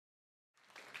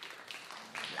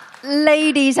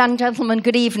Ladies and gentlemen,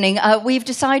 good evening. We've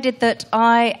decided that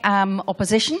I am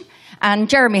opposition and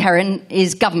Jeremy Herrin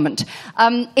is government.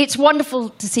 It's wonderful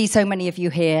to see so many of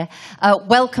you here.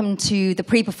 Welcome to the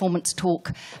pre-performance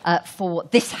talk for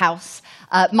this house.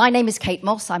 My name is Kate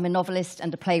Mosse. I'm a novelist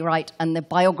and a playwright and the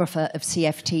biographer of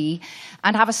CFT,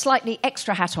 and have a slightly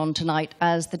extra hat on tonight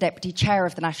as the Deputy Chair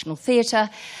of the National Theatre,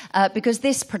 because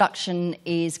this production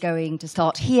is going to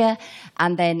start here,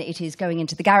 and then it is going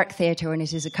into the Garrick Theatre, and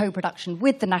it is a co-production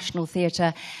with the National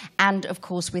Theatre, and of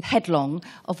course with Headlong,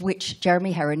 of which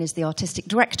Jeremy Herrin is the artistic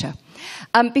director.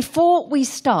 Before we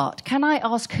start, can I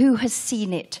ask who has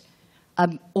seen it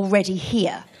already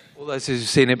here? All those who've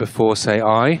seen it before say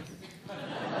aye.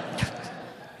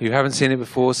 You haven't seen it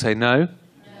before, say no. Do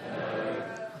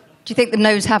you think the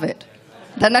noes have it?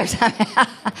 The noes have it.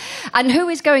 And who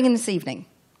is going in this evening?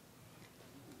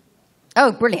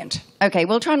 Oh, brilliant. OK,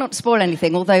 we'll try not to spoil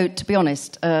anything, although, to be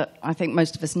honest, I think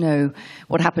most of us know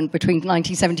what happened between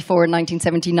 1974 and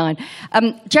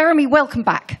 1979. Jeremy, welcome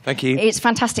back. Thank you. It's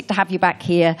fantastic to have you back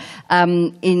here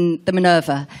in the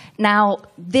Minerva. Now,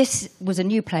 this was a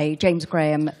new play, James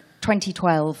Graham,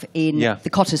 2012 in the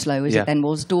Cottesloe, as it then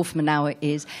was, Dorfman now it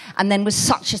is, and then was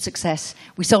such a success.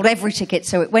 We sold every ticket,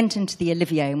 so it went into the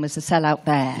Olivier and was a sellout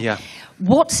there. Yeah.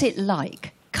 What's it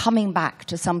like coming back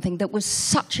to something that was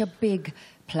such a big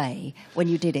play when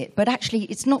you did it, but actually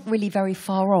it's not really very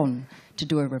far on to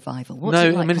do a revival? What's it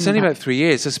like? No, I mean, it's only about 3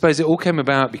 years. I suppose it all came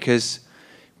about because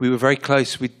we were very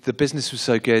close. The business was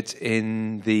so good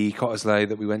in the Cottesloe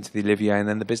that we went to the Olivier, and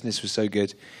then the business was so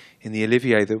good in the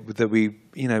Olivier that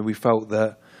we felt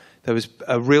that there was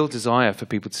a real desire for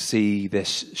people to see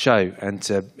this show and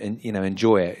to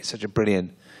enjoy it. It's such a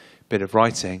brilliant bit of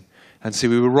writing, and so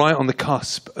we were right on the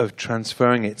cusp of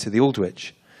transferring it to the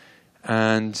Aldwych.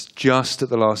 And just at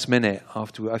the last minute,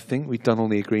 after I think we'd done all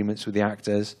the agreements with the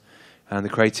actors, and the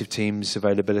creative team's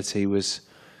availability was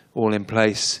all in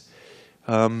place,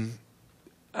 Andrew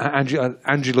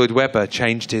Lloyd Webber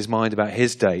changed his mind about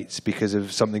his dates because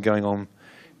of something going on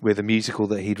with a musical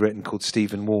that he'd written called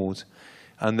Stephen Ward,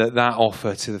 and that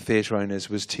offer to the theatre owners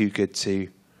was too good to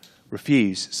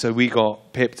refuse. So we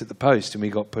got pipped at the post and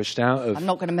we got pushed out of... I'm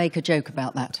not going to make a joke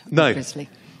about that, no, obviously.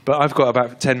 But I've got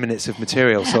about 10 minutes of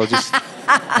material, so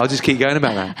I'll just keep going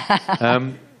about that.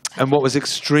 And what was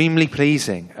extremely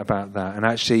pleasing about that, and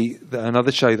actually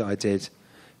another show that I did,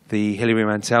 the Hilary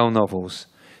Mantel novels,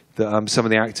 that some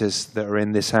of the actors that are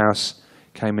in this house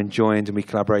came and joined, and we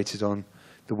collaborated on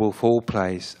the Wolf Hall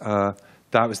plays.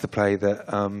 That was the play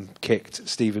that kicked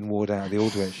Stephen Ward out of the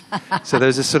Aldwych. So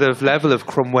there's a sort of level of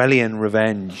Cromwellian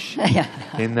revenge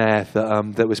in there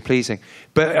that was pleasing.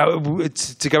 But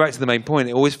to go back to the main point,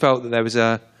 it always felt that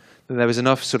there was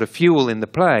enough sort of fuel in the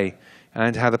play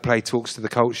and how the play talks to the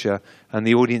culture, and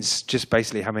the audience just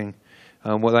basically having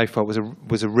what they felt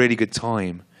was a really good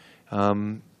time.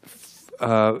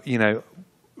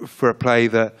 For a play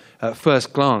that at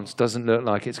first glance doesn't look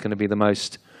like it's going to be the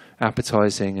most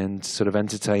appetizing and sort of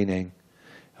entertaining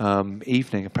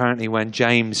evening. Apparently when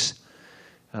James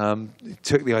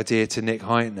took the idea to Nick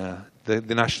Heitner, the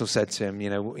National said to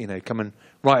him, come and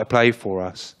write a play for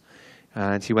us.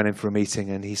 And he went in for a meeting,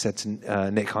 and he said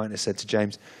to Nick Heitner said to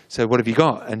James, so what have you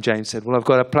got? And James said, well, I've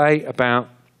got a play about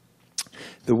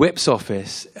the Whip's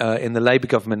office in the Labour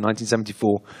government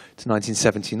 1974 to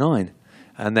 1979.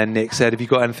 And then Nick said, have you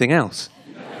got anything else?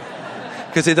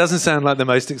 Because it doesn't sound like the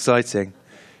most exciting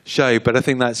show, but I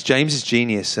think that's James's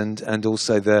genius, and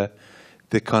also the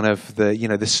kind of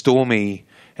the stormy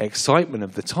excitement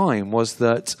of the time was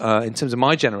that in terms of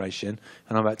my generation,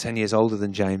 and I'm about 10 years older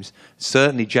than James,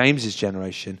 certainly James's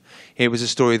generation, it was a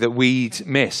story that we'd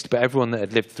missed, but everyone that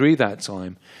had lived through that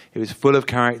time, it was full of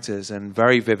characters and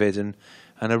very vivid, and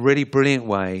a really brilliant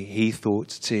way, he thought,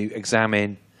 to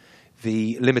examine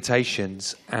the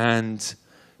limitations and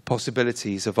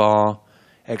possibilities of our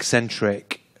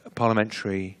eccentric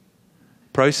parliamentary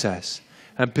process.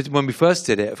 And when we first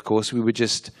did it, of course, we were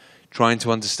just trying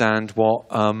to understand what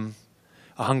a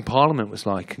hung parliament was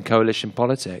like and coalition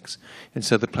politics. And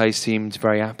so the play seemed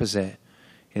very apposite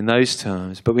in those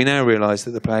terms. But we now realise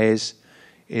that the play is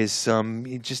it's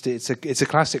a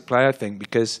classic play, I think,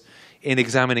 because in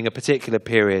examining a particular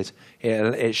period,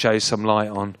 it shows some light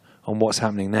on what's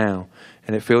happening now.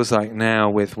 And it feels like now,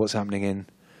 with what's happening in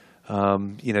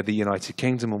the United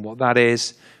Kingdom and what that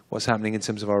is, what's happening in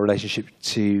terms of our relationship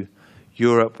to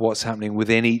Europe, what's happening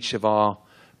within each of our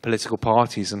political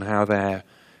parties and how they're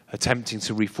attempting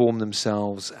to reform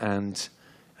themselves and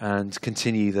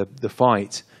continue the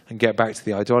fight and get back to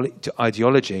the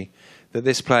ideology, that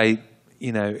this play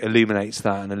illuminates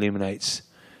that and illuminates,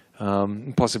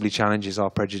 possibly challenges our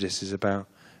prejudices about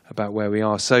about where we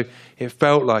are. So it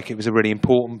felt like it was a really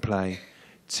important play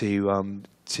to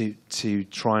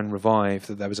try and revive,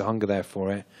 that there was a hunger there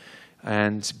for it.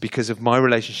 And because of my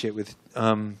relationship with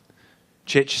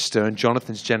Chichester and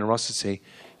Jonathan's generosity,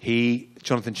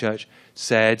 Jonathan Church,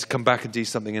 said, come back and do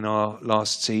something in our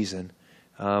last season.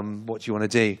 What do you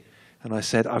want to do? And I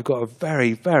said, I've got a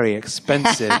very, very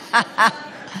expensive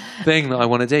thing that I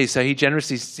want to do. So he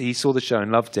generously, he saw the show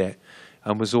and loved it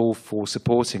and was all for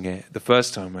supporting it the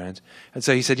first time around. And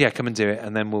so he said, yeah, come and do it,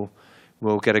 and then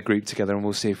we'll get a group together and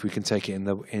we'll see if we can take it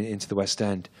into the West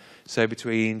End. So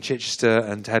between Chichester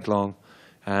and Headlong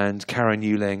and Karen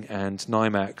Ewing and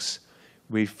Nymax,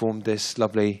 we formed this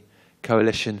lovely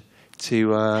coalition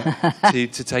to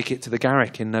take it to the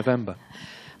Garrick in November.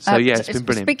 So yeah, it's been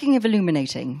brilliant. Speaking of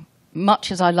illuminating,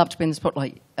 much as I love to be in the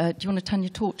spotlight, do you want to turn your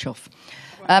torch off?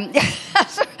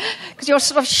 Because you're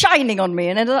sort of shining on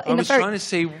me. I was trying to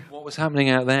see what was happening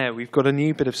out there. We've got a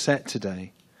new bit of set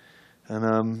today,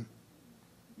 and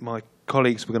my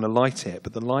colleagues were going to light it,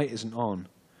 but the light isn't on.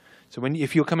 So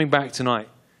if you're coming back tonight,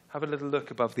 have a little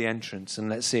look above the entrance, and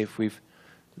let's see if we've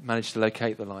managed to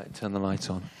locate the light and turn the light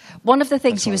on. One of the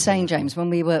things you were saying, James, when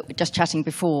we were just chatting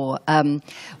before,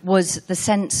 was the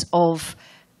sense of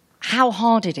how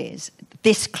hard it is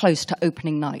this close to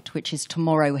opening night, which is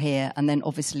tomorrow here and then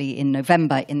obviously in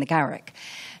November in the Garrick,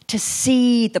 to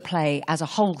see the play as a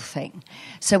whole thing.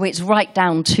 So it's right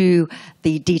down to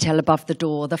the detail above the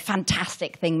door, the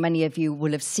fantastic thing many of you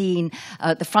will have seen,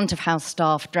 the front of house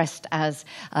staff dressed as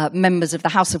members of the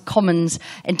House of Commons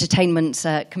Entertainment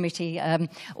Committee,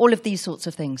 all of these sorts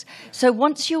of things. So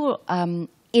once you're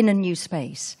in a new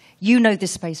space, you know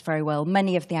this space very well.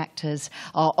 Many of the actors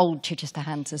are old Chichester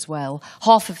hands as well.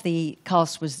 Half of the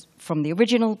cast was from the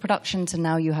original productions, and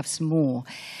now you have some more.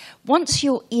 Once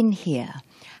you're in here,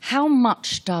 how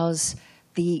much does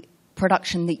the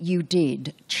production that you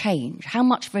did change? How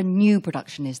much of a new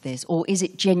production is this? Or is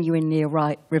it genuinely a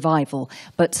revival,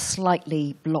 but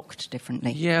slightly blocked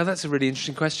differently? Yeah, that's a really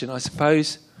interesting question. I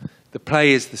suppose the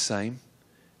play is the same,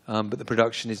 but the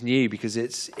production is new because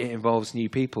it involves new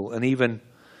people. And even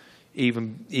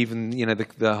you know,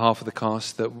 the half of the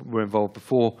cast that were involved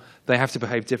before, they have to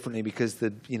behave differently because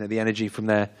the energy from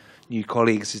their new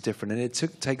colleagues is different. And it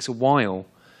takes a while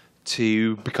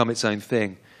to become its own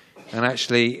thing. And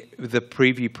actually, the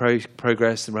preview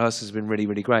progress and rehearsals have been really,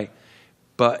 really great.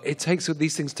 But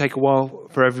these things take a while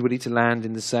for everybody to land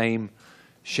in the same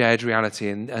shared reality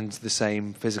and the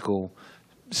same physical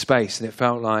space. And it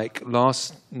felt like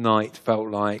last night felt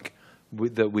like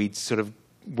that we'd sort of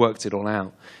worked it all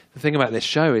out. The thing about this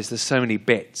show is there's so many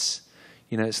bits.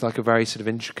 You know, it's like a very sort of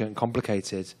intricate and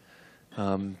complicated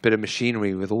bit of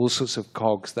machinery with all sorts of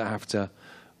cogs that have to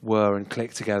whir and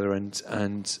click together and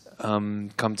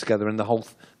come together, and the whole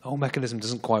mechanism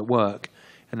doesn't quite work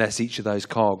unless each of those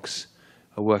cogs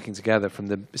are working together, from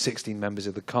the 16 members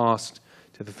of the cast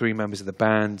to the 3 members of the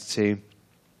band to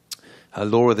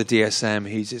Laura, the DSM.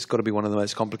 It's got to be one of the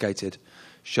most complicated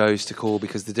shows to call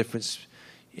because the difference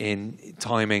in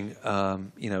timing,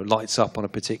 lights up on a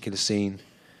particular scene.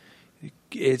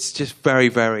 It's just very,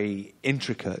 very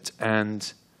intricate.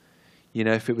 And you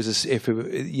know, if it was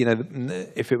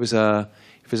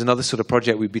another sort of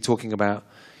project, we'd be talking about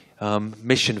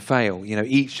mission fail. You know,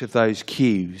 each of those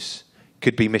cues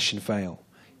could be mission fail.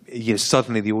 You know,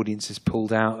 suddenly the audience is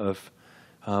pulled out of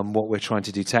what we're trying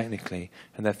to do technically,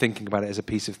 and they're thinking about it as a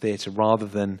piece of theatre rather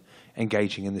than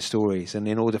engaging in the stories. And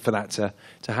in order for that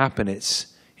to happen,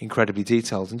 it's incredibly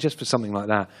detailed. And just for something like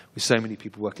that, with so many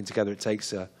people working together, it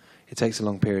takes a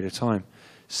long period of time.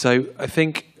 So I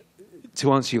think,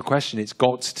 to answer your question, it's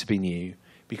got to be new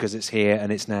because it's here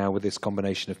and it's now with this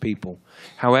combination of people.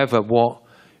 However, what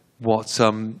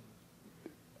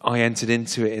I entered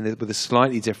into it with a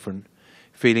slightly different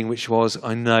feeling, which was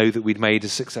I know that we'd made a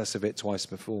success of it twice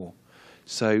before.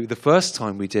 So the first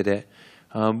time we did it,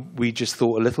 we just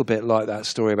thought a little bit like that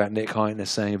story about Nick Heitner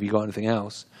saying, "Have you got anything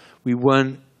else?" We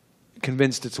weren't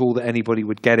convinced at all that anybody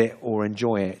would get it or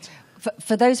enjoy it.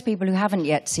 For those people who haven't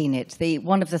yet seen it,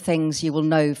 one of the things you will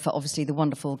know for obviously the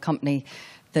wonderful company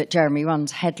that Jeremy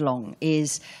runs, Headlong,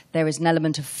 is there is an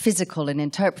element of physical and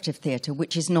interpretive theatre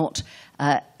which is not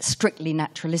strictly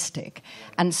naturalistic.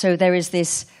 And so there is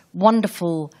this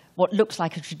wonderful, what looks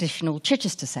like a traditional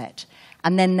Chichester set,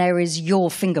 and then there is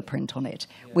your fingerprint on it,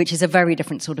 which is a very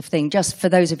different sort of thing, just for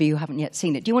those of you who haven't yet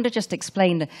seen it. Do you want to just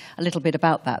explain a little bit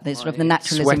about that, the sort of the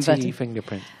naturalism? Sweaty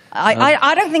fingerprint.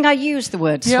 I don't think I used the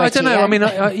word sweaty. Yeah, I don't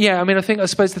know. I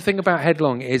suppose the thing about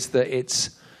Headlong is that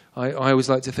I always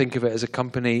like to think of it as a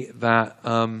company that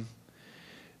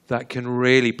can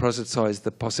really proselytise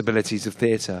the possibilities of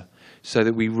theatre, so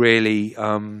that we really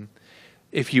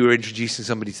if you were introducing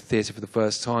somebody to theatre for the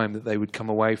first time, that they would come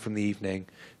away from the evening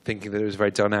thinking that it was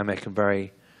very dynamic and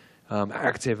very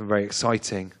active and very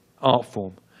exciting art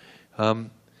form.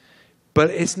 But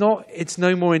it's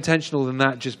no more intentional than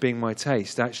that just being my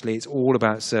taste. Actually, it's all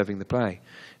about serving the play.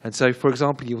 And so, for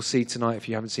example, you'll see tonight, if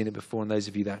you haven't seen it before, and those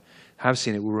of you that have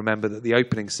seen it will remember that the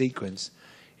opening sequence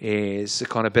is a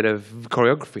kind of bit of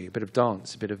choreography, a bit of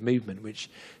dance, a bit of movement, which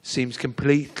seems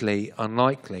completely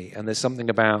unlikely. And there's something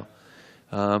about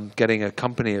getting a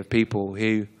company of people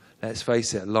who, let's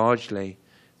face it, largely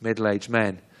middle-aged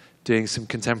men, doing some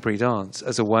contemporary dance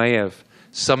as a way of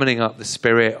summoning up the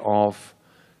spirit of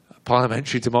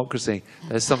parliamentary democracy.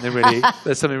 There's something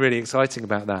really exciting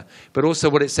about that. But also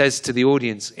what it says to the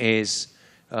audience is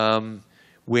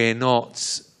we're not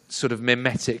sort of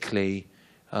mimetically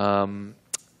trying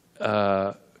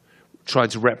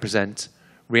to represent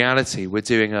reality. We're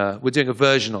doing a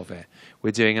version of it.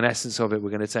 We're doing an essence of it. We're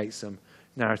going to take some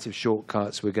narrative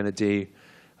shortcuts. We're going to do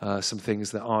some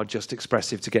things that are just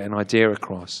expressive to get an idea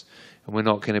across. And we're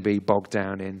not going to be bogged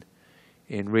down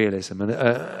in realism. And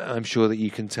I'm sure that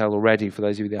you can tell already, for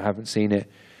those of you that haven't seen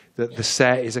it, that the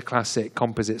set is a classic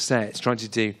composite set. It's trying to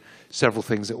do several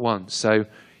things at once. So,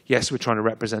 yes, we're trying to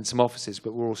represent some offices,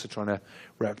 but we're also trying to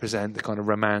represent the kind of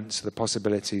romance, the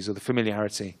possibilities, or the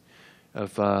familiarity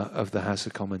of the House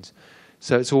of Commons.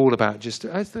 So it's all about just,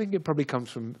 I think it probably comes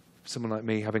from someone like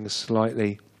me having a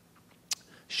slightly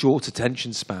short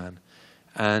attention span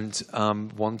and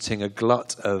wanting a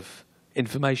glut of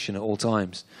information at all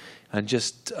times. And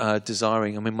just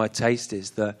desiring, I mean, my taste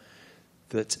is that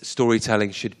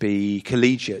storytelling should be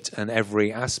collegiate, and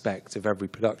every aspect of every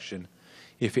production,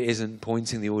 if it isn't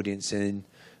pointing the audience in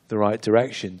the right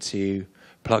direction to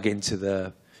plug into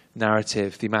the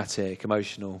narrative, thematic,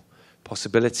 emotional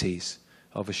possibilities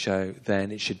of a show,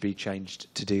 then it should be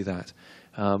changed to do that.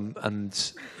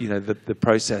 And you know, the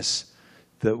process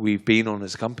that we've been on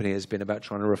as a company has been about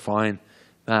trying to refine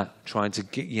that, trying to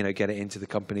get it into the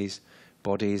company's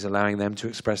bodies, allowing them to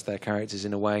express their characters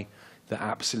in a way that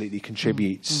absolutely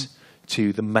contributes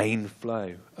to the main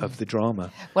flow of the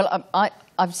drama. Well,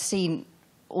 I've seen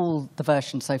all the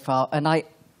versions so far, and I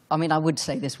mean, I would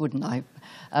say this, wouldn't I?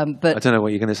 But I don't know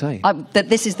what you're going to say. That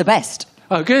this is the best.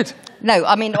 Oh, good. No,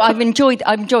 I mean, I've enjoyed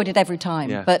it every time,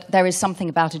 Yeah. but there is something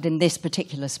about it in this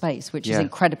particular space which is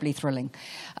incredibly thrilling.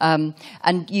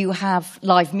 And you have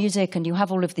live music and you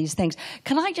have all of these things.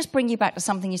 Can I just bring you back to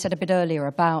something you said a bit earlier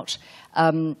about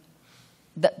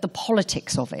the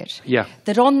politics of it? Yeah.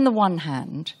 That on the one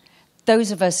hand,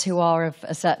 those of us who are of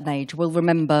a certain age will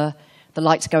remember the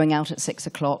lights going out at 6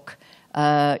 o'clock,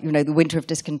 the winter of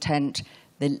discontent,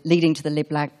 leading to the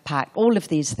Lib Lag Pact, all of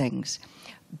these things.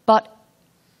 But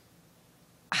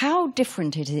how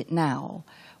different is it now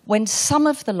when some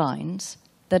of the lines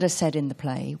that are said in the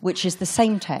play, which is the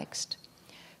same text,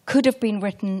 could have been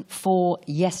written for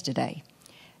yesterday,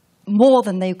 more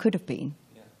than they could have been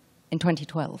in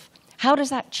 2012? How does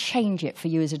that change it for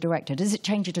you as a director? Does it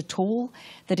change it at all,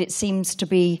 that it seems to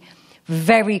be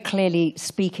very clearly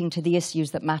speaking to the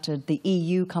issues that mattered? The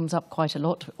EU comes up quite a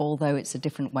lot, although it's a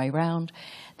different way round.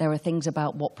 There are things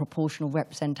about what proportional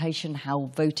representation,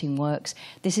 how voting works.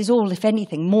 This is all, if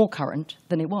anything, more current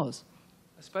than it was.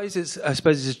 I suppose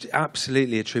it's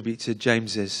absolutely a tribute to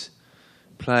James's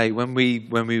play. When we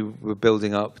were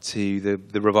building up to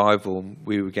the revival,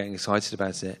 we were getting excited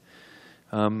about it.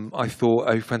 I thought,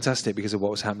 oh, fantastic, because of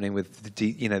what was happening with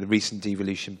the recent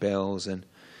devolution bills, and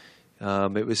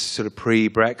it was sort of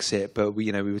pre-Brexit, but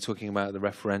we were talking about the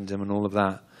referendum and all of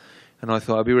that. And I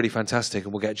thought it'd be really fantastic,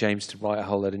 and we'll get James to write a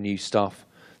whole load of new stuff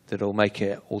that'll make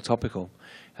it all topical.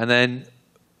 And then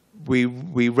we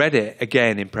read it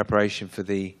again in preparation for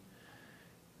the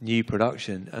new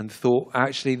production, and thought,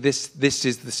 actually, this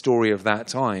is the story of that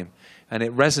time. And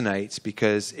it resonates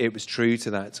because it was true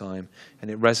to that time,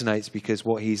 and it resonates because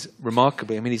what he's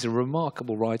he's a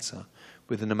remarkable writer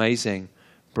with an amazing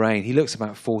brain. He looks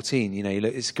about 14,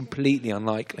 it's completely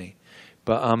unlikely.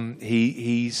 But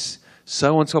he's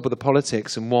so on top of the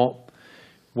politics and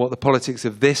what the politics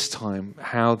of this time,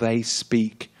 how they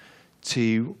speak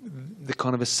to the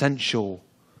kind of essential,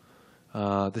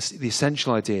 the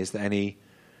essential ideas that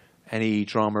any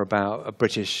drama about a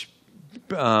British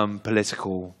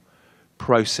political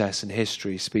process and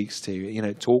history speaks to.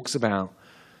 It talks about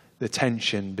the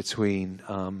tension between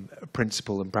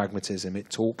principle and pragmatism. It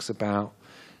talks about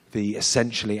the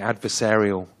essentially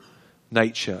adversarial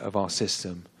nature of our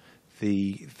system,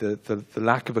 the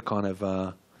lack of a kind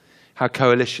of how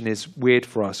coalition is weird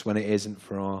for us when it isn't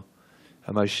for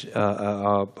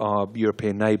our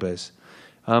European neighbours.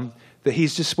 That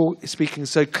he's just speaking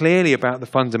so clearly about the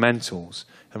fundamentals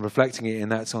and reflecting it in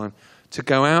that time. To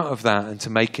go out of that and to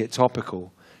make it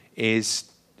topical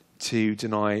is to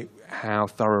deny how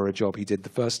thorough a job he did the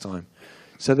first time.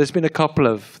 So there's been a couple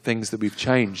of things that we've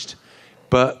changed,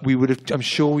 but I'm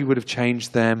sure we would have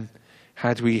changed them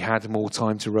had we had more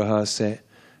time to rehearse it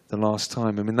the last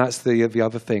time. I mean, that's the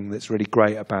other thing that's really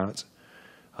great about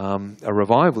a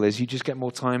revival is you just get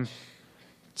more time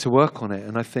to work on it.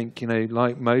 And I think,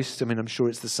 like most, I mean, I'm sure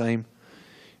it's the same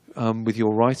with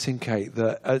your writing, Kate,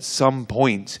 that at some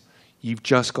point you've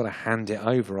just got to hand it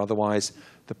over. Otherwise,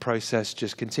 the process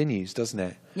just continues, doesn't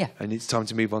it? Yeah. And it's time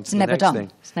to move on to the next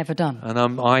thing. It's never done.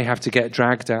 And I have to get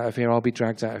dragged out of here. I'll be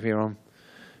dragged out of here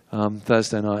on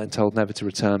Thursday night and told never to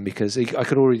return, because I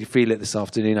could already feel it this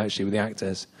afternoon, actually, with the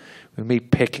actors. With me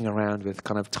picking around with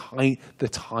kind of the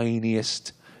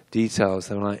tiniest details.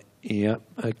 They were like, yeah,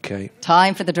 okay.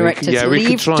 Time for the director to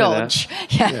leave Dodge.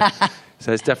 Yeah.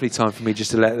 So it's definitely time for me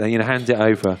just to hand it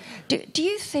over. Do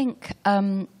you think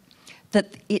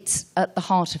that it's at the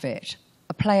heart of it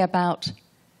a play about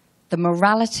the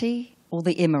morality or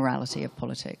the immorality of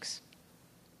politics?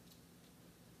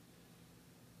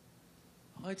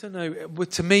 I don't know. Well,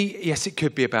 to me, yes, it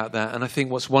could be about that. And I think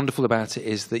what's wonderful about it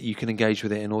is that you can engage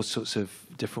with it in all sorts of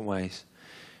different ways.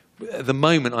 At the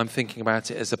moment, I'm thinking about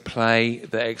it as a play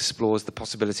that explores the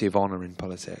possibility of honour in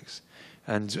politics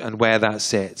and where that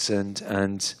sits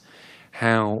and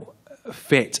how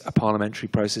fit a parliamentary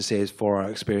process is for our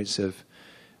experience of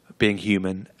being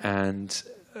human and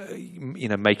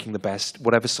making the best,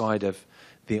 whatever side of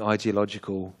the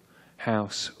ideological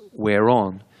house we're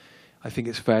on. I think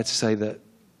it's fair to say that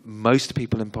most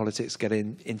people in politics get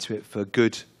into it for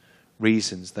good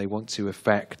reasons. They want to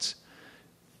affect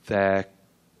their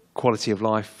quality of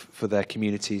life for their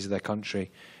communities, their country,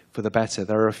 for the better.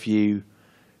 There are a few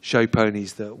show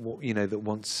ponies that that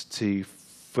wants to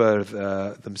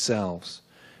further themselves,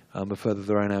 or further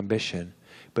their own ambition.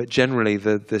 But generally,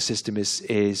 the system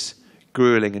is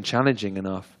grueling and challenging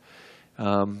enough.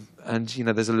 And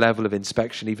there's a level of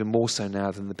inspection, even more so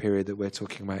now than the period that we're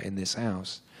talking about in this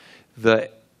house,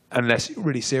 that unless you're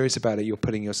really serious about it, you're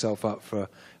putting yourself up for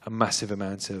a massive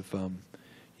amount of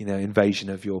invasion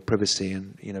of your privacy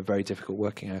and very difficult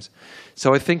working hours.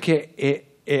 So I think it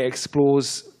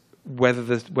explores whether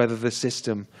the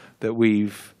system that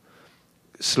we've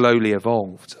slowly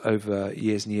evolved over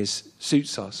years and years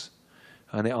suits us,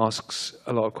 and it asks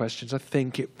a lot of questions. I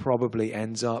think it probably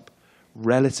ends up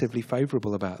relatively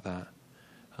favourable about that.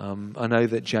 I know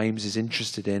that James is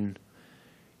interested in,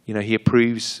 he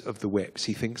approves of the whips.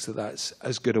 He thinks that that's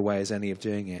as good a way as any of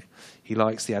doing it. He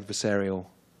likes the adversarial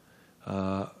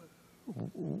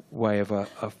way of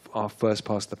our first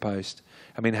past the post.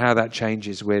 I mean, how that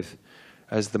changes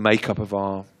as the makeup of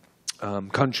our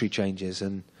country changes,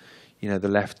 and the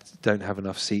left don't have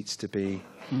enough seats to be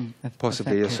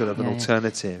possibly a sort of an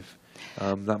alternative.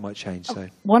 That might change. So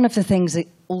one of the things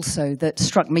that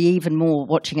struck me even more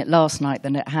watching it last night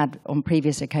than it had on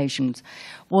previous occasions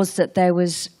was that there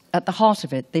was at the heart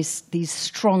of it these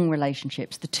strong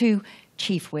relationships. The two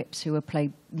chief whips, who were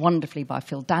played wonderfully by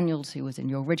Phil Daniels, who was in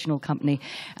your original company,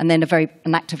 and then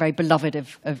an actor very beloved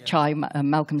of Chai,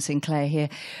 Malcolm Sinclair here,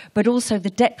 but also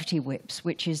the deputy whips,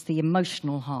 which is the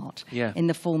emotional heart in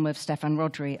the form of Stefan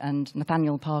Rodri and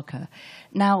Nathaniel Parker.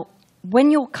 Now,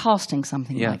 when you're casting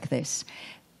something like this,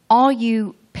 are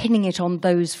you pinning it on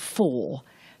those four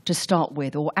to start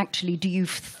with, or actually do you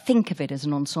think of it as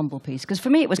an ensemble piece? Because for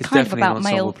me, it was kind of about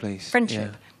male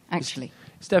friendship, actually.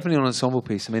 It's definitely an ensemble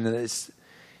piece. I mean, it's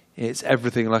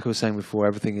everything. Like I was saying before,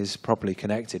 everything is properly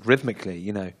connected rhythmically,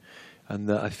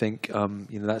 and I think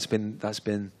that's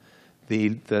been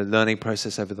the learning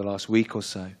process over the last week or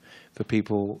so for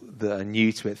people that are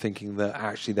new to it, thinking that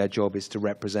actually their job is to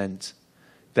represent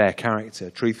their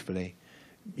character truthfully.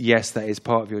 Yes, that is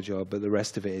part of your job, but the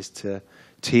rest of it is to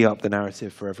tee up the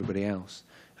narrative for everybody else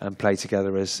and play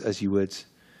together as you would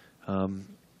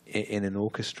in an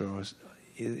orchestra, or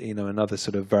another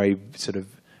sort of very sort of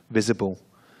visible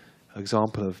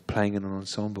example of playing in an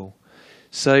ensemble.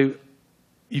 So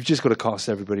you've just got to cast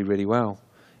everybody really well.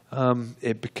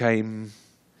 Certainly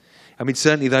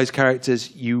those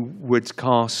characters you would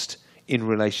cast in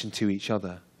relation to each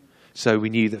other. So we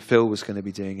knew that Phil was going to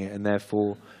be doing it, and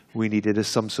therefore we needed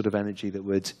some sort of energy that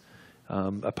would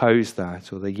oppose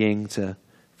that, or the yin to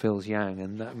Phil's yang,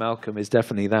 and that Malcolm is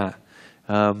definitely that.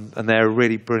 And they're a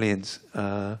really brilliant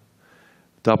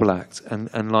double act,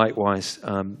 and likewise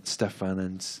Stefan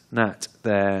and Nat.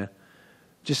 They're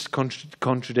just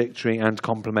contradictory and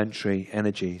complementary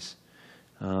energies,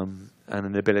 and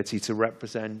an ability to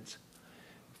represent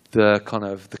the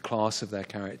class of their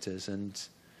characters. And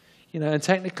and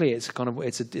technically it's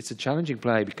a challenging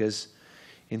play, because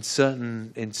in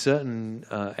certain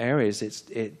areas,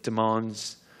 it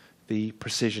demands the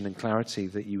precision and clarity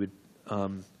that you would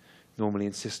normally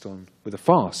insist on with a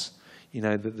farce. You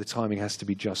know, that the timing has to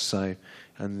be just so,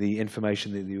 and the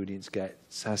information that the audience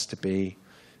gets has to be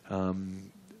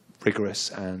rigorous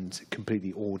and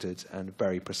completely ordered and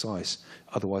very precise.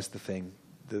 Otherwise, the thing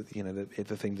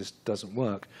just doesn't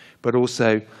work. But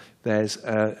also, there's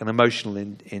an emotional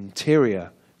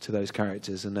interior to those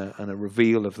characters, and a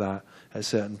reveal of that at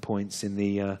certain points in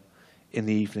the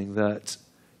evening that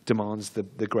demands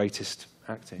the greatest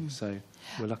acting. So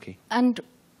we're lucky. And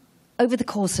over the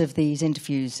course of these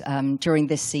interviews during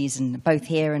this season, both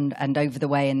here and over the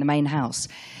way in the main house,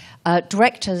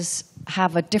 directors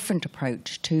have a different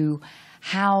approach to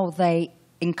how they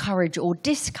encourage or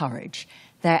discourage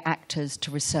their actors to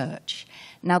research.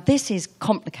 Now, this is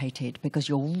complicated because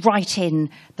you're right in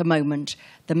the moment,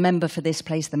 the member for this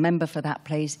place, the member for that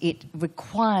place. It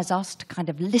requires us to kind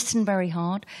of listen very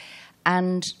hard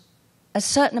and a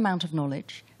certain amount of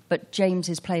knowledge. But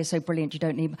James's play is so brilliant, you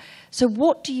don't need... So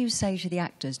what do you say to the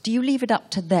actors? Do you leave it up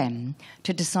to them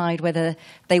to decide whether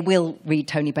they will read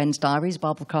Tony Benn's diaries,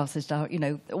 Barbara Carter's diary, you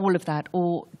know, all of that?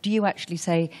 Or do you actually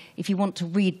say, if you want to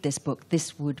read this book,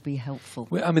 this would be helpful?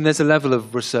 Well, I mean, there's a level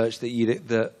of research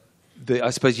that I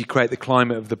suppose you create the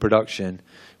climate of the production,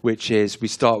 which is we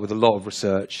start with a lot of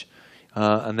research,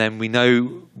 and then we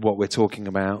know what we're talking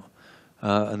about,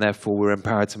 and therefore we're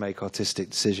empowered to make artistic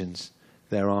decisions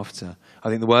thereafter. I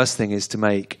think the worst thing is to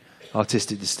make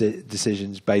artistic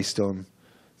decisions based on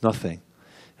nothing.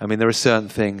 I mean, there are certain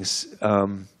things,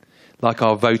 like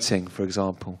our voting, for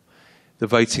example. The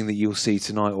voting that you'll see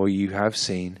tonight, or you have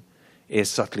seen, is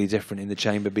subtly different in the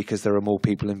chamber because there are more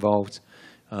people involved.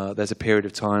 There's a period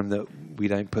of time that we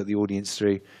don't put the audience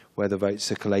through where the votes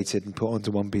are collated and put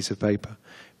onto one piece of paper.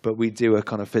 But we do a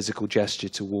kind of physical gesture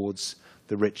towards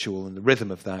the ritual and the rhythm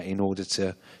of that in order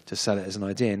to sell it as an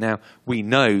idea. Now, we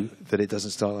know that it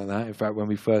doesn't start like that. In fact, when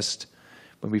we first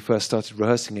started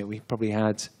rehearsing it, we probably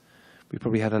had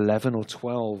 11 or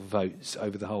 12 votes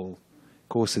over the whole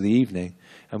course of the evening,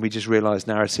 and we just realised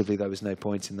narratively there was no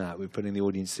point in that. We were putting the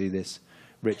audience through this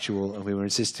ritual, and we were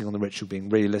insisting on the ritual being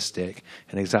realistic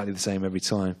and exactly the same every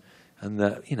time. And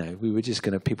that, you know,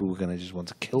 people were going to just want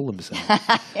to kill themselves.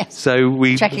 Yes. So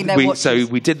we did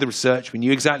the research. We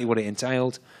knew exactly what it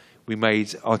entailed. We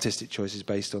made artistic choices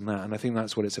based on that, and I think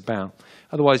that's what it's about.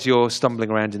 Otherwise, you're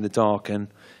stumbling around in the dark, and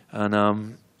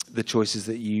the choices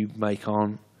that you make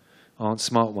aren't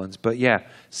smart ones. But yeah,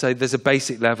 so there's a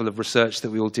basic level of research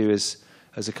that we all do as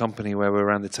a company, where we're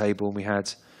around the table, and we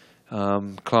had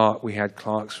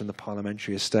clerks from the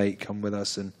parliamentary estate come with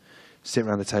us and sit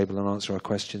around the table and answer our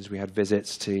questions. We had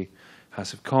visits to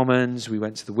House of Commons. We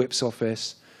went to the whip's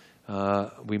office.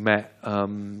 We met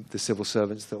the civil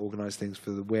servants that organised things for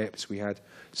the whips. We had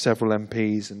several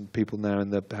MPs and people now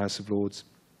in the House of Lords.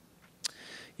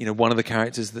 You know, one of the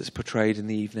characters that's portrayed in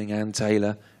the evening, Anne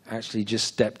Taylor, actually just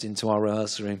stepped into our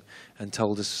rehearsal room and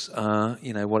told us,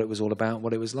 you know, what it was all about,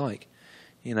 what it was like.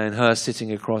 You know, and her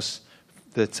sitting across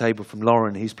the table from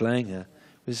Lauren, who's playing her,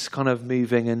 was kind of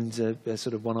moving and a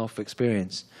sort of one-off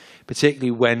experience,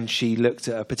 particularly when she looked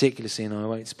at a particular scene. I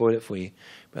won't spoil it for you,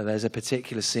 but there's a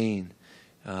particular scene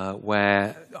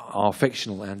where our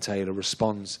fictional Anne Taylor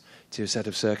responds to a set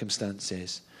of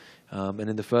circumstances. And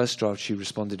in the first draft, she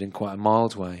responded in quite a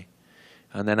mild way.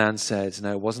 And then Anne said,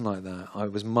 no, it wasn't like that. I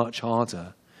was much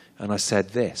harder, and I said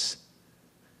this.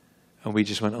 And we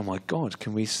just went, oh, my God,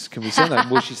 can we say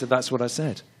that? Well, she said, that's what I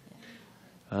said.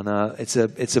 And it's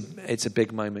a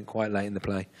big moment quite late in the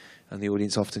play, and the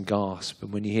audience often gasp.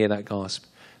 And when you hear that gasp,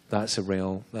 that's a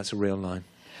real line.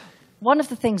 One of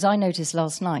the things I noticed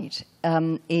last night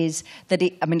is that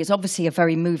it's obviously a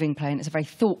very moving play, and it's a very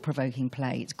thought-provoking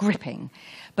play. It's gripping,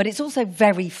 but it's also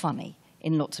very funny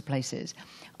in lots of places.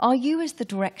 Are you, as the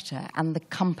director and the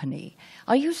company,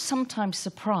 are you sometimes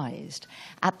surprised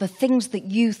at the things that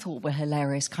you thought were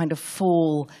hilarious kind of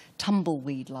fall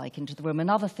tumbleweed-like into the room, and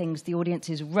other things the audience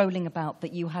is rolling about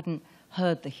that you hadn't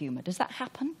heard the humour? Does that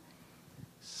happen?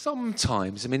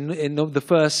 Sometimes. I mean, in the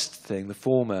first thing, the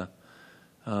former,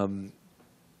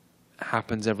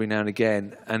 happens every now and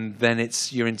again, and then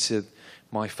you're into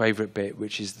my favourite bit,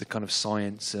 which is the kind of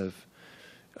science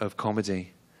of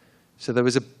comedy. So there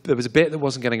was a bit that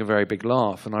wasn't getting a very big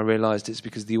laugh, and I realised it's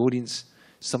because the audience,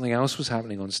 something else was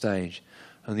happening on stage,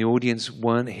 and the audience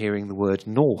weren't hearing the word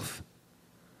north.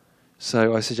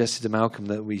 So I suggested to Malcolm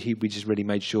that we just really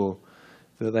made sure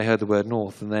that they heard the word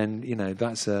north, and then, you know,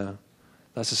 that's a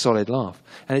solid laugh.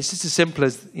 And it's just as simple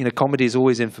as, you know, comedy is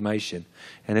always information,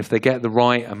 and if they get the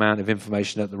right amount of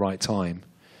information at the right time,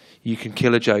 you can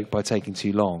kill a joke by taking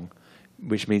too long,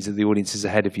 which means that the audience is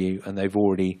ahead of you and they've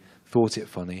already thought it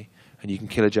funny, and you can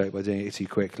kill a joke by doing it too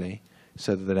quickly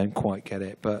so that they don't quite get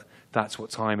it. But that's what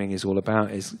timing is all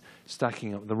about, is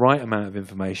stacking up the right amount of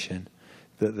information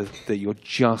that you're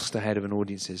just ahead of an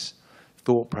audience's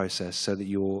thought process, so that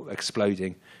you're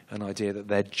exploding an idea that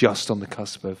they're just on the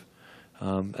cusp of,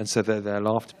 and so they're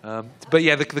laughed. But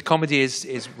yeah, the comedy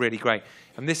is really great.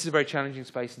 And this is a very challenging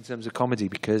space in terms of comedy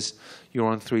because you're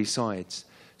on three sides.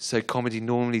 So comedy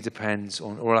normally depends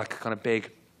on, or like a kind of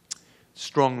big,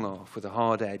 strong laugh with a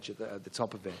hard edge at the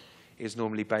top of it, is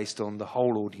normally based on the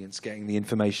whole audience getting the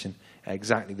information at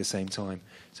exactly the same time.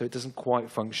 So it doesn't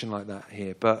quite function like that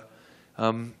here. But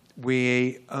I mean,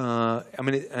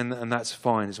 and that's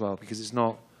fine as well, because it's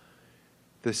not,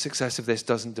 the success of this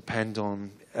doesn't depend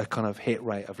on a kind of hit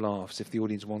rate of laughs. If the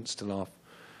audience wants to laugh,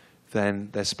 then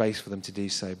there's space for them to do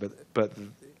so. But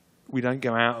we don't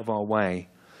go out of our way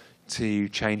to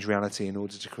change reality in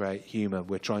order to create humour.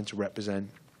 We're trying to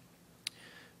represent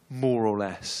more or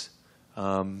less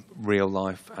real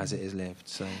life as it is lived.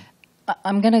 So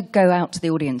I'm going to go out to the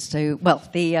audience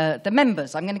the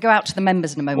members. I'm going to go out to the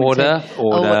members in a moment.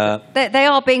 Order. They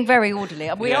are being very orderly.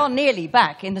 We are nearly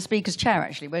back in the speaker's chair,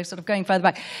 actually. We're sort of going further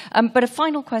back. But a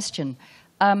final question.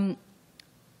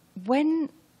 When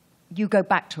you go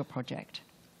back to a project,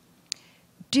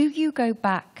 do you go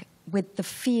back with the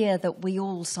fear that we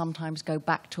all sometimes go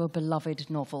back to a beloved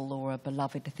novel or a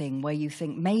beloved thing, where you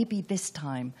think maybe this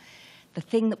time the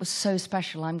thing that was so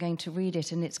special, I'm going to read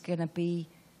it and it's going to be,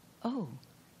 oh,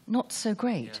 not so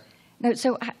great? Yeah. No,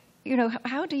 so,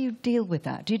 how do you deal with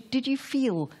that? Did you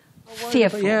feel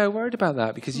fearful? Worried about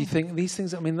that, because you think these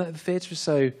things, I mean, the theatre is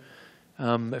so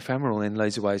ephemeral in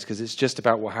loads of ways, because it's just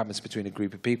about what happens between a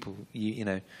group of people. You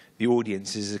know, the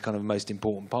audience is the kind of most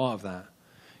important part of that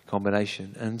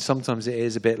combination, and sometimes it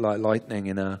is a bit like lightning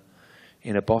in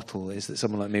a bottle, is that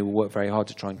someone like me will work very hard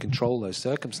to try and control those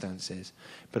circumstances,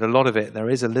 but a lot of it, there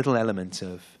is a little element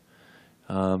of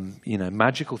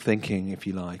magical thinking, if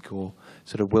you like, or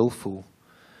sort of willful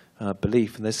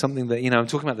belief. And there's something that, I'm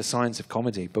talking about the science of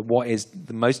comedy, but what is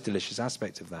the most delicious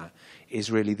aspect of that is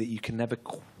really that you can never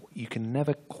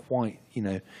quite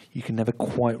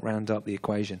round up the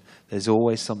equation. There's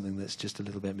always something that's just a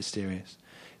little bit mysterious,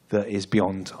 that is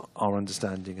beyond our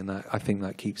understanding, and that, I think,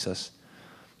 that keeps us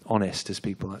honest as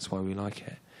people. That's why we like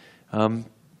it.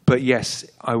 But yes,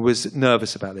 I was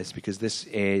nervous about this, because this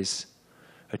is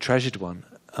a treasured one,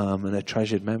 and a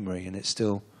treasured memory, and it's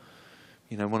still,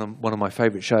 one of my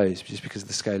favourite shows, just because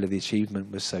the scale of the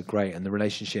achievement was so great, and the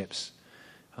relationships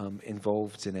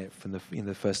involved in it from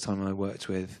the first time I worked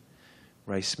with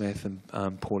Ray Smith and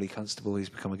Paulie Constable, who's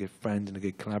become a good friend and a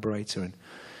good collaborator, and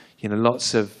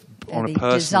lots of, on a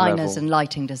personal designers level, and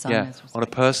lighting designers. Yeah, on a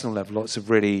personal level, lots of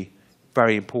really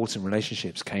very important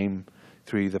relationships came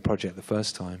through the project the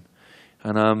first time,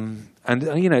 and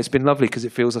it's been lovely, because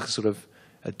it feels like a sort of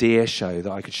a dear show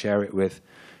that I could share it with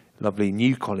lovely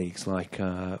new colleagues like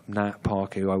Nat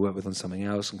Parker, who I work with on something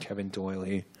else, and Kevin Doyle,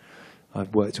 who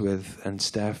I've worked with, and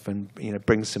Steph, and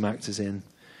bring some actors in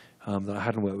that I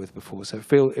hadn't worked with before. So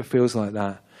it feels like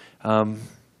that.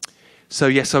 So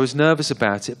yes, I was nervous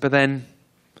about it, but then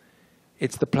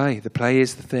it's the play. The play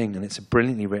is the thing, and it's a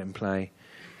brilliantly written play.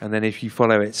 And then if you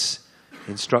follow its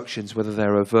instructions, whether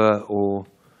they're overt or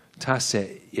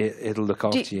tacit, it'll look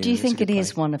after you. Do you think it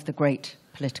is one of the great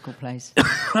political plays?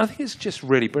 I think it's just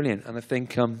really brilliant, and I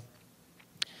think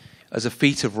as a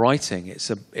feat of writing, it's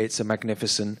a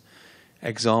magnificent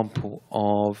example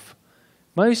of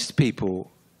most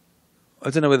people. I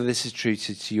don't know whether this is true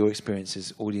to your experience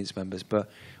as audience members, but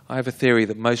I have a theory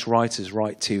that most writers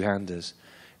write two-handers,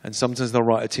 and sometimes they'll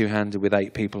write a two-hander with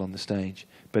 8 people on the stage,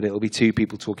 but it'll be 2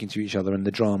 people talking to each other and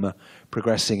the drama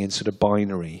progressing in sort of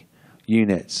binary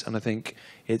units. And I think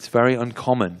it's very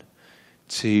uncommon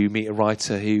to meet a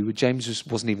writer who, James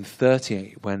wasn't even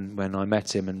 30 when I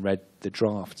met him and read the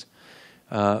draft,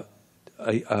 a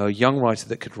young writer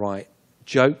that could write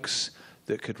jokes,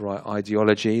 that could write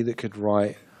ideology, that could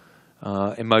write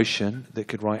emotion, that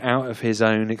could write out of his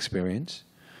own experience,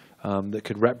 that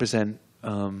could represent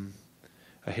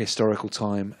a historical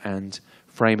time and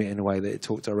frame it in a way that it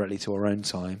talked directly to our own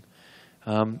time.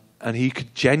 And he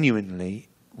could genuinely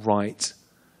write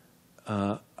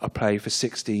a play for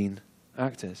 16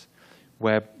 actors,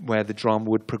 where the drama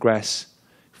would progress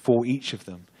for each of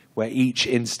them, where each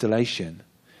installation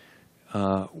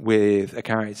with a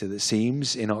character that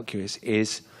seems innocuous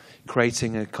is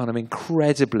creating a kind of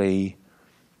incredibly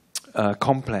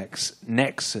complex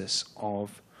nexus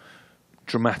of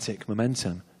dramatic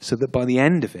momentum, so that by the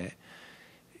end of it,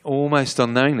 almost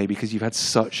unknowingly, because you've had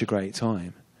such a great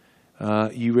time,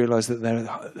 you realise that there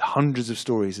are hundreds of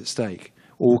stories at stake,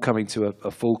 all coming to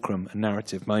a fulcrum, a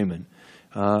narrative moment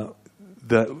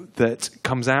that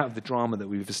comes out of the drama that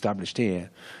we've established here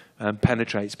and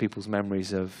penetrates people's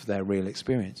memories of their real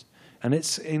experience. And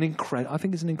it's I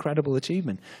think it's an incredible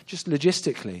achievement. Just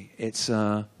logistically,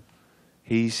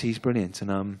 he's brilliant.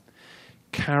 And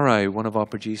Caro, one of our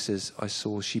producers, I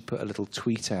saw, she put a little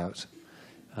tweet out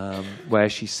where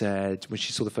she said, when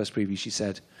she saw the first preview, she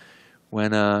said,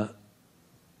 when a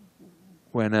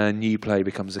new play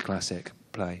becomes a classic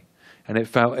play, and it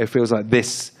feels like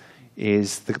this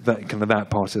is kind of that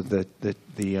part of the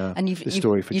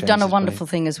story for you've done a James's wonderful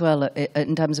play. thing as well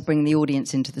in terms of bringing the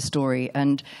audience into the story.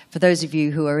 And for those of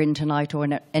you who are in tonight or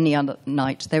any other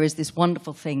night, there is this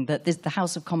wonderful thing that the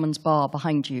House of Commons bar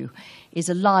behind you is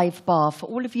a live bar for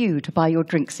all of you to buy your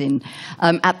drinks in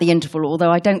at the interval,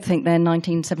 although I don't think they're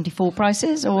 1974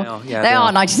 prices. Or they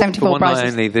are 1974 prices.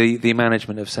 One night only. The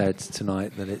management have said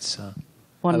tonight that it's...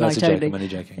 One night only. I'm only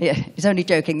joking. Yeah, he's only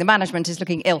joking. The management is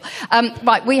looking ill.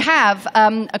 Right, we have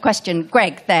a question.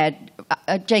 Greg, there.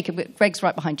 Jacob, Greg's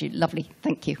right behind you. Lovely.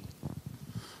 Thank you.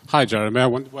 Hi, Jeremy. I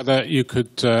wonder whether you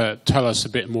could tell us a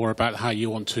bit more about how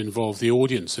you want to involve the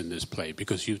audience in this play,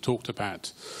 because you've talked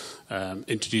about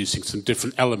introducing some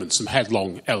different elements, some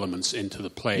headlong elements into the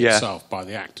play itself by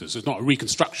the actors. It's not a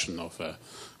reconstruction of a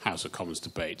House of Commons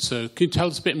debate. So can you tell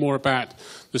us a bit more about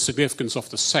the significance of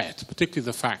the set, particularly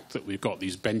the fact that we've got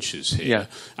these benches here? Yeah.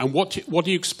 And what are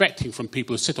you expecting from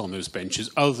people who sit on those benches,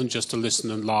 other than just to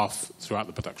listen and laugh throughout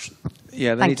the production?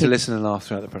 Yeah, they need to listen and laugh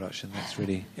throughout the production. That's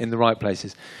really in the right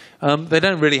places. They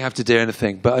don't really have to do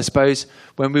anything, but I suppose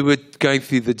when we were going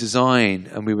through the design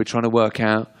and we were trying to work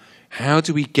out how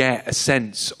do we get a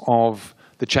sense of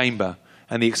the chamber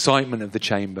and the excitement of the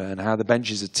chamber and how the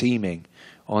benches are teeming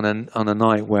on a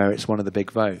night where it's one of the big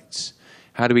votes.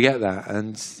 How do we get that?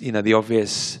 And, the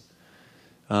obvious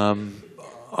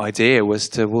idea was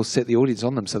we'll sit the audience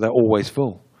on them so they're always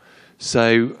full.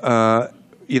 So,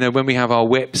 when we have our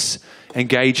whips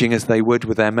engaging as they would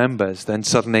with their members, then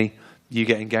suddenly you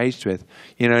get engaged with.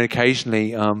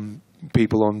 Occasionally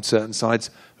people on certain sides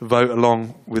vote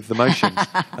along with the motions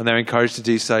and they're encouraged to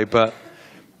do so, but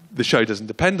the show doesn't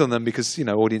depend on them because,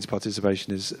 audience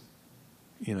participation is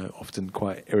often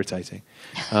quite irritating.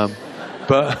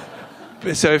 But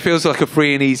so it feels like a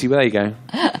free and easy, there you go,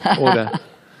 order.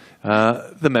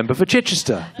 The member for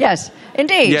Chichester. Yes,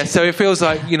 indeed. Yeah, so it feels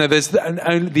like, there's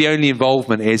the only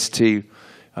involvement is to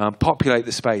populate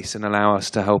the space and allow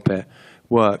us to help it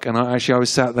work. And I was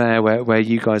sat there where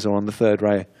you guys are on the third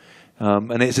row.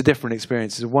 And it's a different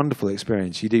experience. It's a wonderful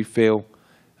experience. You do feel...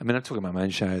 I'm talking about my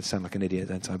own show. I sound like an idiot,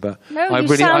 don't I? But no, I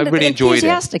really enjoyed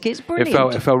it. It's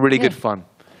brilliant. It felt really good fun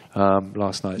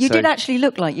last night. You did actually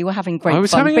look like you were having great fun. I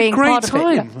was having a great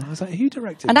time. Yeah. I was like, who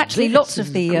directed And actually, this? lots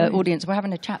of the audience were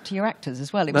having a chat to your actors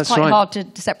as well. It was That's quite right. hard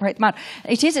to separate them out.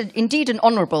 It is indeed an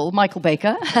honourable Michael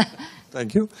Baker.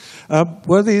 Thank you.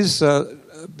 Were these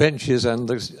benches and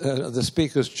the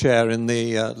Speaker's chair in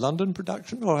the London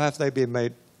production, or have they been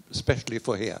made especially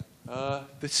for here?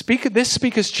 This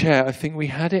speaker's chair, I think we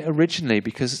had it originally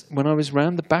because when I was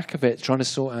round the back of it trying to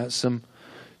sort out some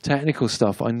technical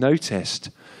stuff, I noticed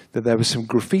that there was some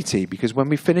graffiti because when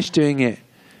we finished doing it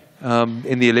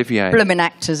in the Olivier, Bloomin'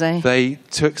 actors, eh? They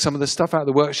took some of the stuff out of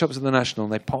the workshops of the National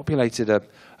and they populated a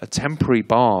temporary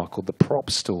bar called the Prop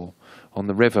Store on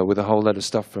the river with a whole load of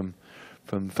stuff from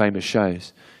famous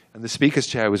shows. And the speaker's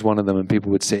chair was one of them, and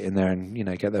people would sit in there and,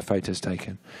 get their photos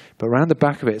taken. But around the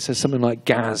back of it, it says something like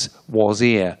Gaz was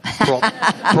here,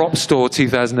 Prop Store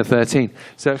 2013.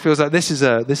 So it feels like this is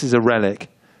a relic,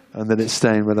 and that it's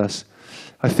staying with us.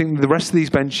 I think the rest of these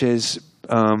benches,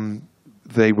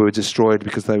 they were destroyed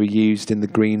because they were used in the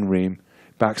green room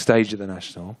backstage at the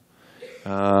National.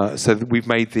 So we've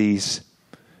made these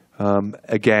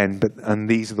again, and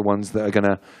these are the ones that are going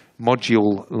to are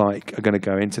going to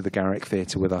go into the Garrick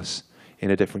Theatre with us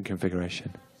in a different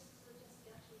configuration.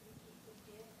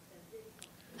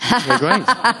 They're great.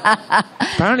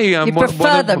 Apparently,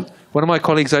 one of my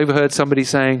colleagues overheard somebody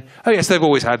saying, "Oh yes, they've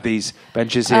always had these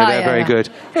benches here. They're very good.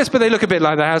 Yes, but they look a bit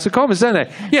like the House of Commons, don't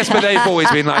they? Yes, but they've always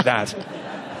been like that."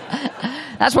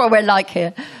 That's what we're like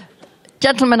here.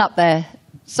 Gentleman up there.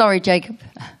 Sorry, Jacob.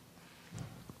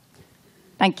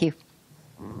 Thank you.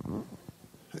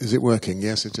 Is it working?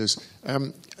 Yes, it is.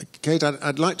 Kate,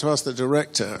 I'd like to ask the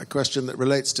director a question that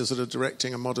relates to sort of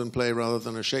directing a modern play rather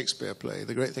than a Shakespeare play.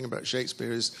 The great thing about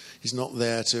Shakespeare is he's not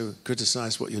there to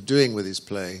criticise what you're doing with his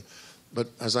play. But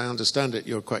as I understand it,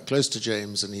 you're quite close to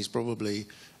James, and he's probably,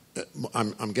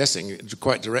 I'm guessing,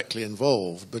 quite directly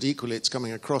involved. But equally, it's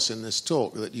coming across in this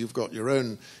talk that you've got your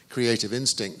own creative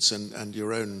instincts and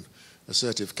your own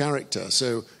assertive character.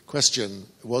 So, question,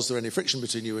 was there any friction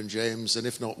between you and James? And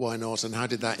if not, why not? And how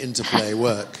did that interplay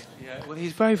work? Yeah, well,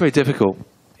 he's very, very difficult.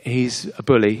 He's a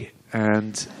bully,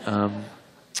 and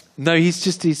no, he's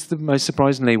the most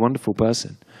surprisingly wonderful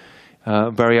person.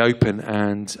 Very open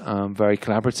and very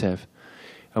collaborative.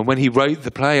 And when he wrote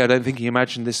the play, I don't think he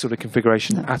imagined this sort of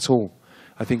configuration at all.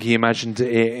 I think he imagined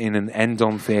it in an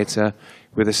end-on theatre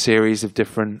with a series of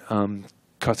different,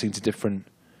 cutting to different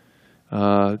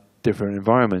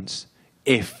environments,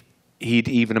 if he'd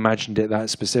even imagined it that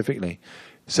specifically.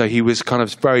 So he was kind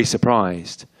of very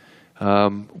surprised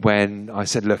when I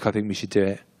said, look, I think we should do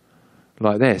it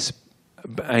like this.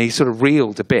 And he sort of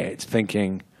reeled a bit,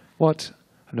 thinking, what?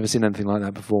 I've never seen anything like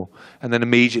that before. And then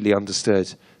immediately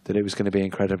understood that it was going to be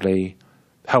incredibly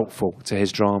helpful to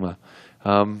his drama.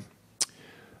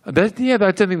 I don't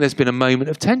think there's been a moment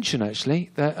of tension,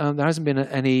 actually. There hasn't been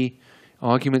any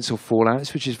arguments or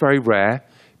fallouts, which is very rare,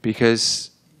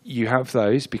 because you have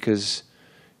those, because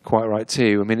quite right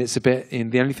too. I mean, it's a bit.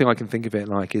 The only thing I can think of it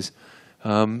like is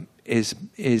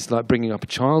like bringing up a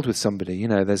child with somebody. You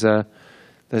know,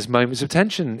 there's moments of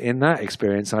tension in that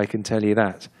experience. I can tell you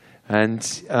that,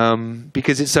 and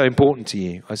because it's so important to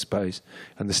you, I suppose,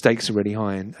 and the stakes are really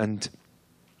high, and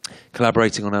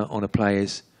collaborating on a play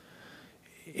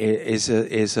is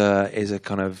a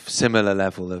kind of similar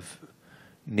level of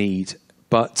need.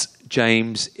 But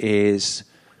James is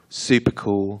super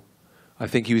cool. I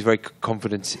think he was very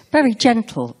confident. Very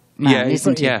gentle man,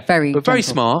 isn't he? Yeah, very but very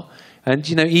gentle. smart. And,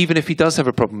 you know, even if he does have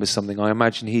a problem with something, I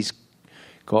imagine he's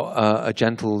got a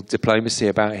gentle diplomacy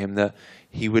about him that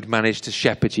he would manage to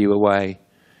shepherd you away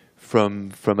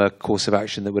from a course of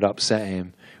action that would upset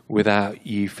him without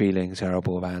you feeling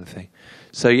terrible about anything.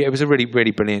 So, yeah, it was a really,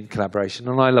 really brilliant collaboration.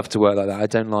 And I love to work like that. I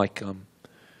don't like...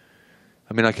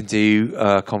 I mean, I can do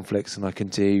conflicts and I can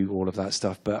do all of that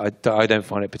stuff, but I don't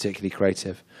find it particularly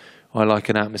creative. I like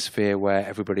an atmosphere where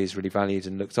everybody is really valued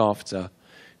and looked after,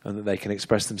 and that they can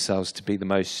express themselves to be the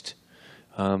most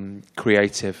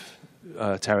creative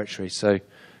territory. So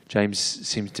James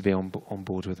seems to be on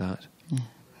board with that. Yeah.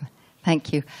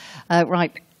 Thank you.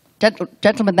 Right,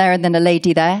 gentleman there and then a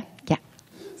lady there. Yeah.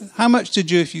 How much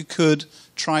did you, if you could,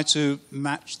 try to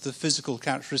match the physical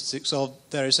characteristics of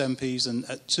various MPs and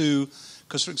two?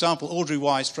 Because, for example, Audrey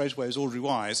Wise straight away was Audrey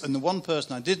Wise, and the one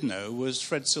person I did know was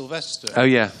Fred Sylvester. Oh,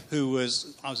 yeah. I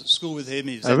was at school with him.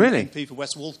 He was really? MP for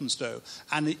West Walthamstow,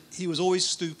 and he was always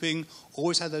stooping,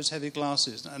 always had those heavy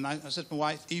glasses. And I said to my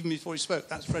wife, even before he spoke,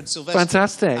 that's Fred Sylvester.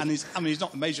 Fantastic. And he's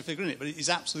not a major figure in it, but he's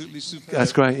absolutely superb.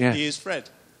 That's great, yeah. He is Fred.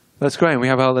 That's great. And we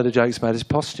have a whole lot of jokes about his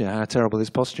posture, how terrible his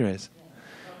posture is.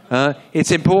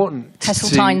 It's important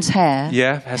Heseltine's hair.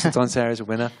 Yeah, Heseltine's hair is a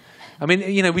winner. I mean,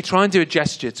 you know, we try and do a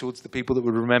gesture towards the people that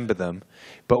would remember them,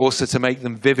 but also to make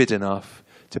them vivid enough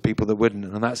to people that wouldn't.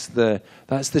 And that's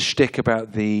the shtick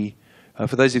about the,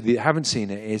 for those of you that haven't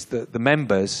seen it, is that the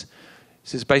members,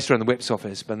 so it's based around the Whip's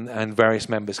office, and various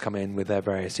members come in with their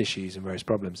various issues and various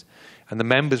problems. And the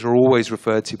members are always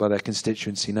referred to by their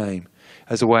constituency name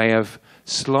as a way of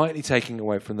slightly taking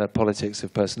away from the politics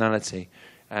of personality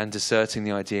and asserting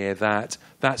the idea that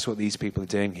that's what these people are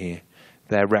doing here.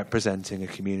 They're representing a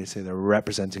community. They're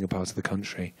representing a part of the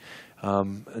country.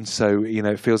 And so, you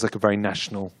know, it feels like a very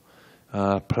national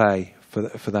play for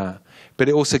that. But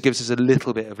it also gives us a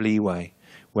little bit of leeway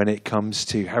when it comes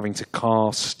to having to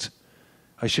cast.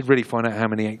 I should really find out how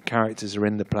many characters are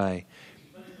in the play.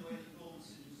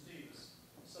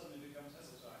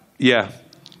 Yeah.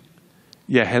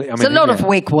 Yeah, I mean, It's a lot of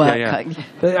wig work. Yeah.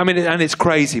 I mean, and it's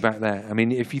crazy back there. I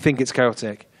mean, if you think it's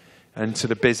chaotic and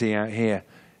sort of busy out here,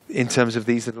 in terms of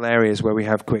these little areas where we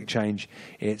have quick change,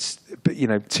 it's, you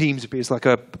know, teams. It's like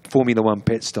a Formula One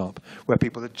pit stop where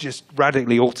people are just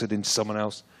radically altered into someone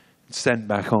else, sent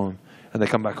back on, and they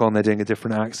come back on. They're doing a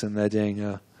different accent. They're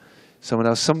doing someone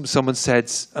else. Someone said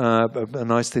a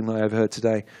nice thing that I overheard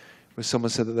today was someone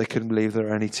said that they couldn't believe there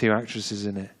were only 2 actresses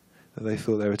in it. That they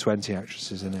thought there were 20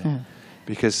 actresses in it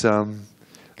because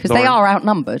they are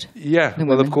outnumbered. Yeah,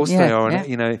 well, of course they are. Yeah. And,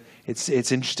 you know, it's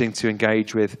interesting to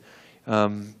engage with.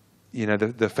 You know,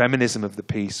 the feminism of the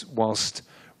piece, whilst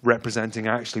representing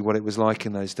actually what it was like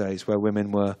in those days, where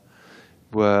women were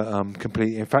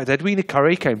completely. In fact, Edwina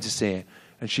Curry came to see it,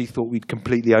 and she thought we'd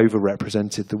completely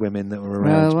overrepresented the women that were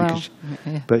around. Oh,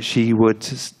 well. But she would,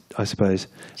 I suppose.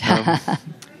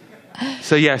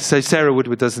 So Sarah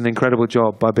Woodward does an incredible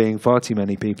job by being far too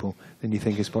many people than you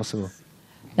think is possible.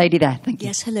 Lady there, thank you.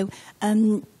 Yes, hello.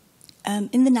 In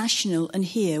the National and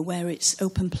here, where it's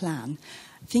open plan,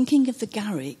 thinking of the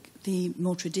Garrick, the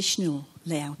more traditional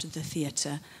layout of the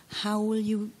theatre, how will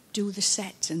you do the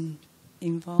set and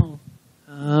involve?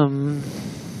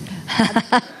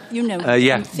 You know,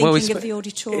 Yeah. I'm thinking of the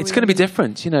auditorium. It's going to be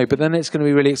different, you know, but then it's going to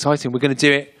be really exciting. We're going to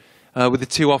do it with the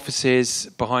two offices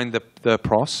behind the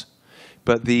pros,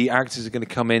 but the actors are going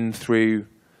to come in through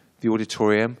the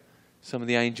auditorium. Some of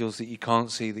the angels that you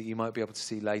can't see that you might be able to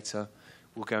see later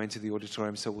will go into the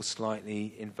auditorium, so we'll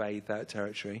slightly invade that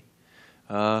territory.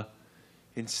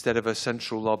 Instead of a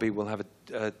central lobby, we'll have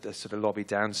a sort of lobby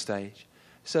downstage.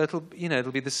 So it'll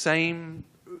be the same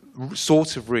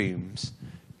sort of rooms,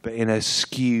 but in a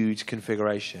skewed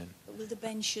configuration. But will the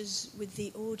benches with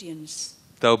the audience?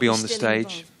 They'll be on the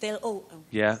stage.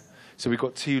 Yeah. So we've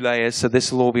got 2 layers. So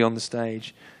this will all be on the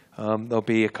stage. There'll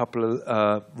be a couple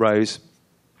of rows.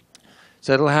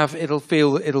 So it'll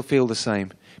feel the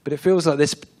same. But it feels like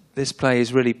this play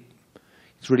is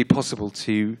really possible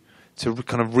to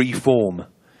kind of reform,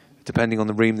 depending on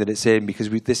the room that it's in, because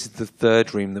this is the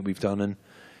 3rd room that we've done, and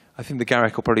I think the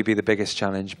Garrick will probably be the biggest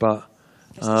challenge. But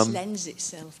this lends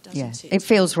itself, doesn't it? It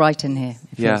feels right in here.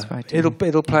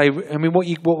 It'll play. I mean, what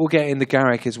we'll get in the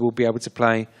Garrick is we'll be able to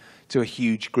play to a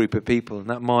huge group of people, and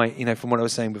that might, from what I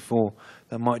was saying before,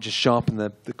 that might just sharpen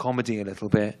the comedy a little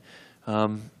bit.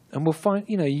 And we'll find,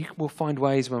 we'll find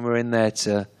ways when we're in there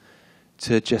to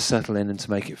just settle in and to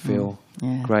make it feel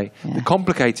great. Yeah. The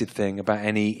complicated thing about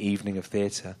any evening of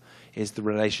theatre is the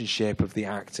relationship of the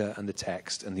actor and the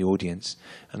text and the audience.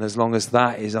 And as long as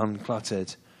that is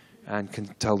uncluttered and can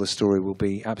tell the story, we'll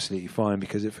be absolutely fine,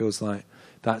 because it feels like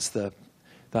that's the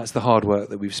hard work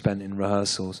that we've spent in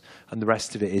rehearsals, and the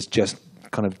rest of it is just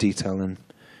kind of detail and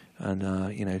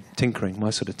tinkering,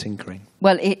 my sort of tinkering.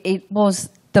 Well, it was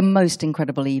the most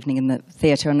incredible evening in the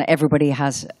theatre, and everybody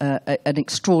has an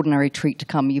extraordinary treat to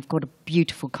come. You've got a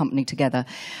beautiful company together,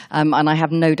 and I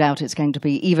have no doubt it's going to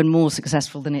be even more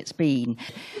successful than it's been.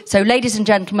 So, ladies and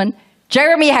gentlemen,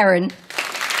 Jeremy Herrin.